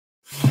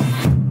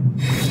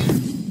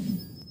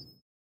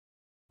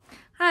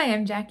Hi,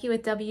 I'm Jackie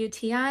with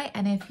WTI,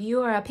 and if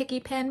you are a picky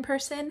pen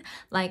person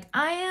like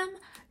I am,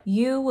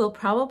 you will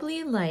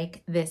probably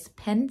like this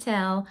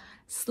Pentel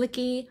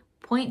Slicci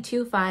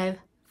 0.25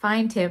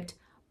 fine-tipped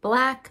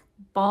black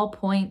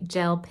ballpoint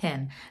gel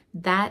pen.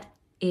 That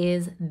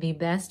is the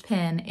best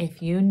pen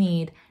if you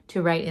need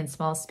to write in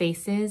small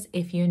spaces,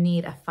 if you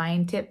need a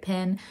fine tip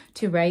pen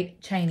to write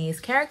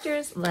Chinese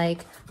characters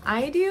like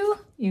I do.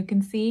 You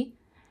can see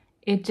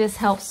it just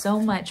helps so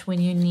much when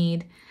you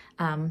need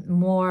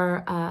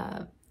more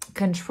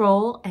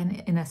control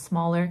and in a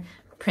smaller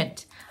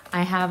print.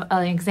 I have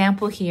an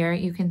example here.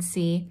 You can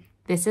see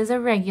this is a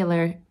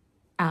regular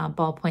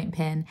ballpoint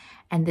pen,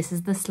 and this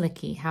is the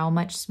Slicci, how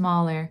much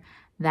smaller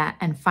that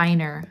and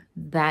finer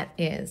that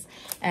is.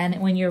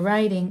 And when you're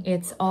writing,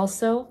 it's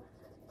also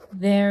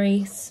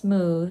very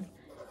smooth,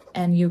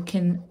 and you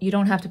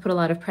don't have to put a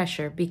lot of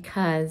pressure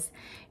because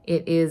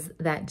it is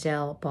that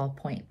gel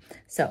ballpoint.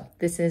 So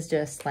this is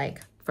just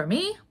like, for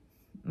me,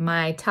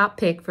 my top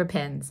pick for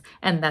pens,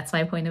 and that's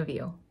my point of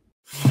view.